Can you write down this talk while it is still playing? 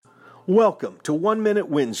Welcome to 1 Minute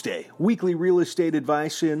Wednesday, weekly real estate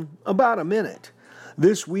advice in about a minute.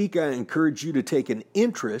 This week, I encourage you to take an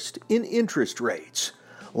interest in interest rates.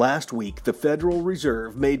 Last week, the Federal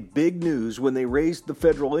Reserve made big news when they raised the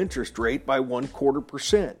federal interest rate by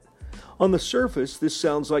 0.25%. On the surface, this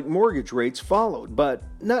sounds like mortgage rates followed, but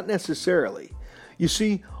not necessarily. You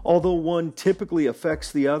see, although one typically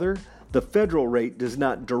affects the other, the federal rate does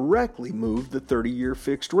not directly move the 30-year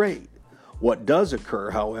fixed rate. What does occur,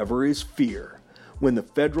 however, is fear. When the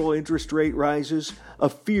federal interest rate rises, a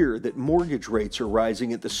fear that mortgage rates are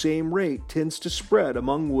rising at the same rate tends to spread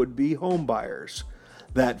among would-be homebuyers.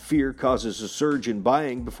 That fear causes a surge in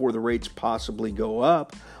buying before the rates possibly go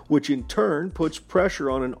up, which in turn puts pressure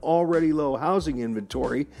on an already low housing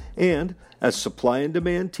inventory and, as supply and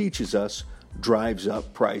demand teaches us, drives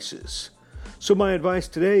up prices. So my advice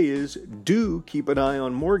today is do keep an eye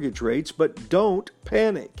on mortgage rates, but don't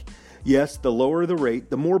panic. Yes, the lower the rate,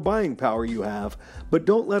 the more buying power you have, but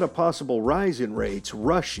don't let a possible rise in rates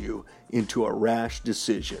rush you into a rash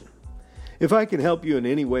decision. If I can help you in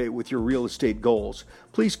any way with your real estate goals,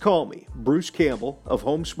 please call me, Bruce Campbell of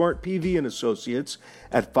HomeSmart PV & Associates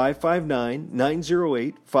at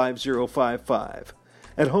 559-908-5055.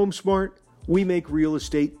 At HomeSmart, we make real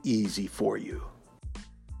estate easy for you.